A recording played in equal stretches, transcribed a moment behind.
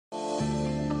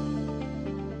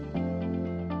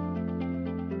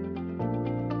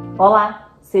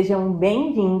Olá, sejam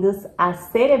bem-vindos a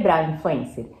Cerebral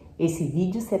Influencer. Esse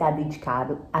vídeo será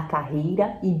dedicado à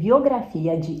carreira e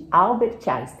biografia de Albert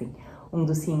Einstein, um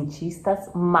dos cientistas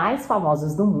mais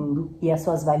famosos do mundo, e as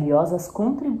suas valiosas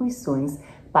contribuições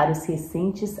para os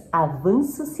recentes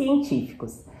avanços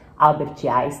científicos. Albert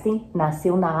Einstein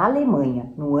nasceu na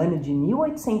Alemanha no ano de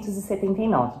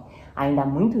 1879. Ainda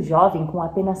muito jovem, com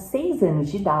apenas 6 anos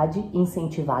de idade,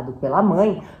 incentivado pela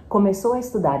mãe, começou a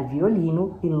estudar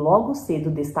violino e logo cedo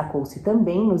destacou-se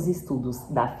também nos estudos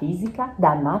da física,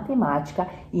 da matemática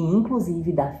e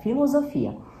inclusive da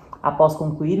filosofia. Após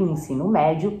concluir o ensino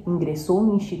médio, ingressou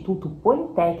no Instituto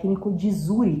Politécnico de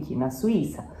Zurique, na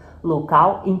Suíça,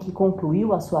 local em que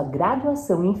concluiu a sua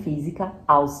graduação em física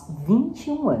aos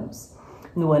 21 anos.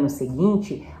 No ano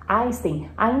seguinte, Einstein,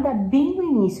 ainda bem no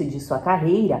início de sua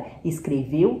carreira,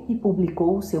 escreveu e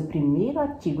publicou o seu primeiro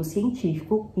artigo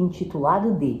científico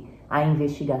intitulado de A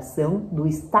Investigação do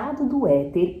Estado do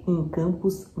Éter em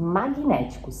Campos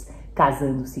Magnéticos,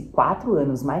 casando-se 4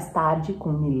 anos mais tarde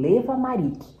com Mileva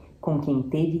Maric, com quem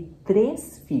teve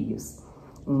 3 filhos.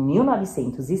 Em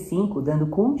 1905, dando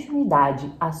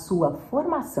continuidade à sua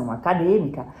formação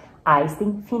acadêmica,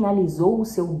 Einstein finalizou o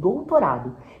seu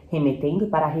doutorado, remetendo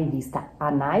para a revista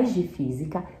Anais de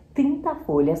Física 30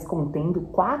 folhas contendo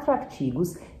 4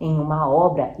 artigos em uma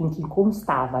obra em que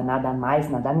constava nada mais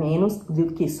nada menos do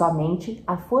que somente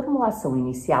a formulação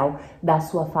inicial da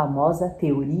sua famosa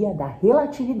Teoria da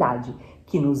Relatividade,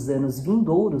 que nos anos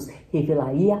vindouros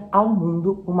revelaria ao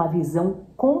mundo uma visão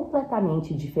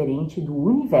completamente diferente do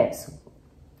universo.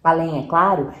 Além, é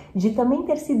claro, de também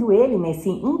ter sido ele, nesse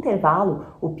intervalo,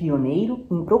 o pioneiro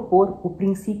em propor o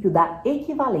princípio da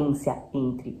equivalência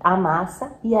entre a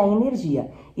massa e a energia,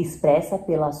 expressa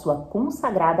pela sua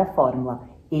consagrada fórmula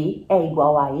E é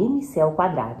igual a mc ao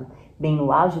quadrado. Bem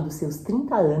no auge dos seus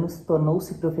 30 anos,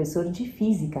 tornou-se professor de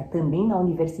física também na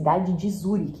Universidade de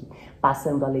Zurique,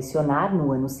 passando a lecionar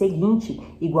no ano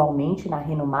seguinte, igualmente na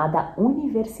renomada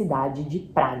Universidade de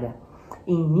Praga.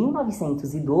 Em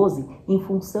 1912, em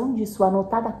função de sua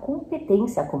notada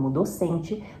competência como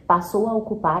docente, passou a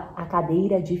ocupar a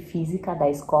cadeira de Física da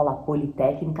Escola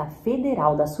Politécnica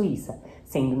Federal da Suíça,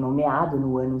 sendo nomeado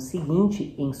no ano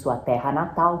seguinte, em sua terra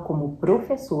natal, como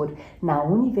professor na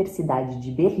Universidade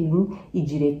de Berlim e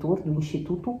diretor do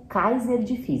Instituto Kaiser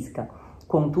de Física.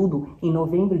 Contudo, em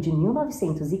novembro de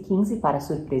 1915, para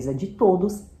surpresa de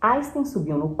todos, Einstein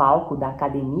subiu no palco da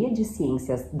Academia de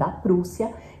Ciências da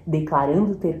Prússia,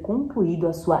 declarando ter concluído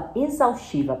a sua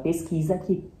exaustiva pesquisa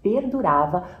que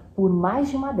perdurava por mais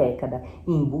de uma década,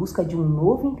 em busca de um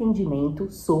novo entendimento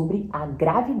sobre a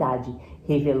gravidade,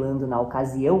 revelando na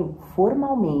ocasião,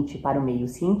 formalmente para o meio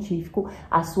científico,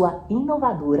 a sua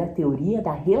inovadora Teoria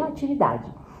da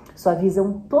Relatividade. Sua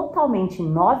visão totalmente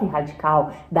nova e radical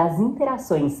das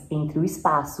interações entre o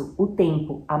espaço, o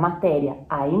tempo, a matéria,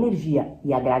 a energia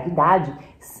e a gravidade,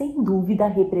 sem dúvida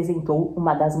representou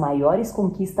uma das maiores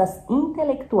conquistas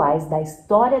intelectuais da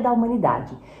história da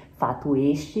humanidade. Fato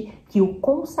este que o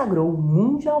consagrou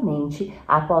mundialmente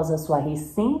após a sua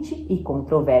recente e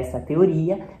controversa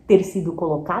teoria ter sido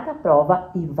colocada à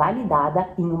prova e validada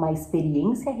em uma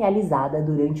experiência realizada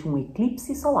durante um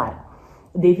eclipse solar.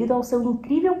 Devido ao seu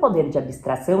incrível poder de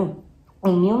abstração,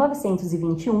 em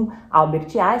 1921, Albert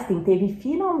Einstein teve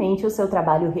finalmente o seu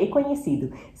trabalho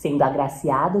reconhecido, sendo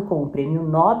agraciado com o Prêmio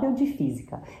Nobel de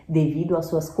Física, devido às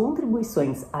suas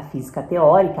contribuições à física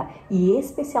teórica e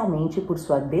especialmente por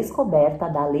sua descoberta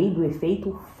da lei do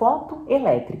efeito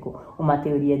fotoelétrico, uma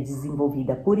teoria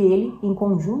desenvolvida por ele em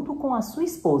conjunto com a sua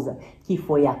esposa, que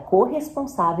foi a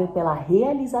corresponsável pela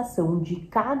realização de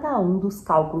cada um dos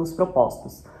cálculos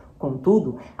propostos.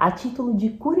 Contudo, a título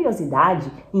de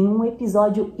curiosidade, em um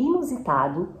episódio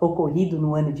inusitado, ocorrido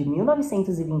no ano de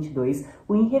 1922,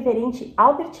 o irreverente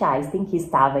Albert Einstein, que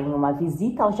estava em uma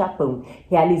visita ao Japão,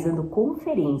 realizando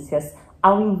conferências,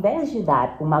 ao invés de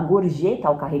dar uma gorjeta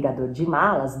ao carregador de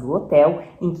malas do hotel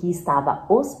em que estava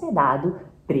hospedado,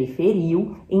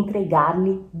 preferiu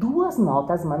entregar-lhe 2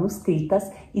 notas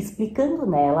manuscritas, explicando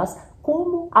nelas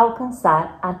como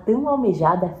alcançar a tão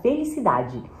almejada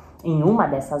felicidade. Em uma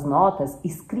dessas notas,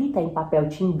 escrita em papel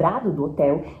timbrado do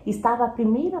hotel, estava a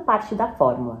primeira parte da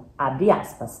fórmula, abre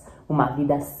aspas, uma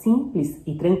vida simples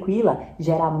e tranquila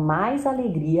gera mais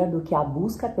alegria do que a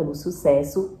busca pelo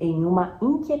sucesso em uma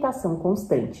inquietação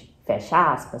constante,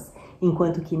 fecha aspas,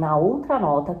 enquanto que na outra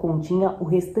nota continha o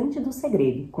restante do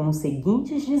segredo, com os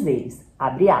seguintes dizeres,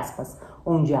 abre aspas,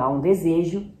 onde há um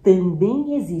desejo,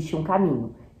 também existe um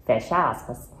caminho, fecha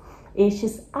aspas.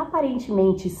 estes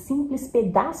aparentemente simples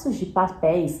pedaços de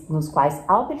papéis nos quais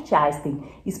Albert Einstein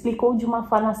explicou de uma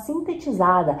forma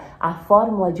sintetizada a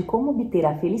fórmula de como obter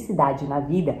a felicidade na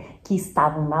vida, que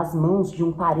estavam nas mãos de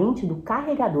um parente do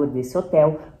carregador desse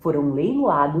hotel, foram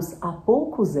leiloados há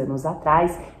poucos anos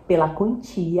atrás pela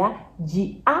quantia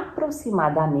de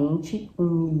aproximadamente $1,5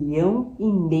 milhão.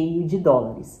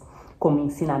 Como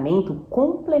ensinamento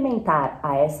complementar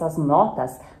a essas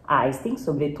notas, Einstein,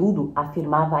 sobretudo,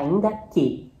 afirmava ainda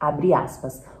que, abre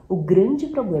aspas, o grande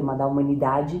problema da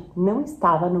humanidade não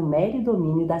estava no mero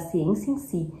domínio da ciência em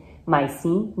si, mas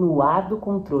sim no árduo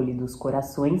controle dos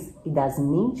corações e das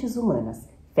mentes humanas.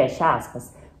 Fecha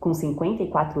aspas. Com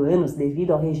 54 anos,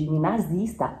 devido ao regime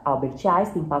nazista, Albert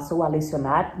Einstein passou a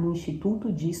lecionar no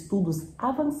Instituto de Estudos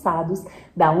Avançados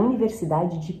da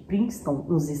Universidade de Princeton,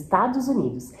 nos Estados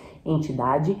Unidos,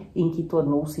 entidade em que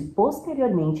tornou-se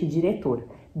posteriormente diretor,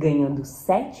 ganhando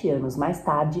 7 anos mais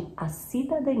tarde a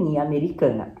cidadania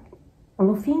americana.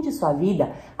 No fim de sua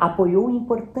vida, apoiou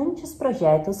importantes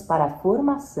projetos para a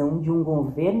formação de um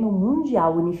governo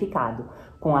mundial unificado,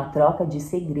 com a troca de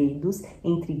segredos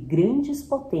entre grandes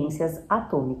potências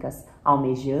atômicas,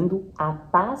 almejando a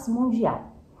paz mundial.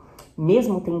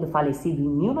 Mesmo tendo falecido em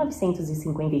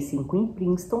 1955 em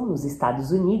Princeton, nos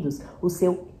Estados Unidos, o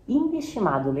seu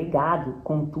inestimado legado,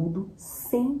 contudo,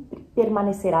 sempre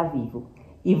permanecerá vivo.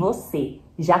 E você,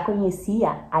 já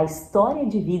conhecia a história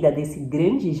de vida desse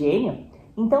grande gênio?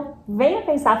 Então, venha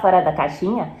pensar fora da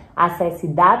caixinha? Acesse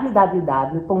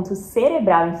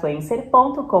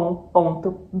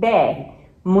www.cerebralinfluencer.com.br.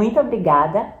 Muito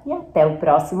obrigada e até o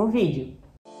próximo vídeo!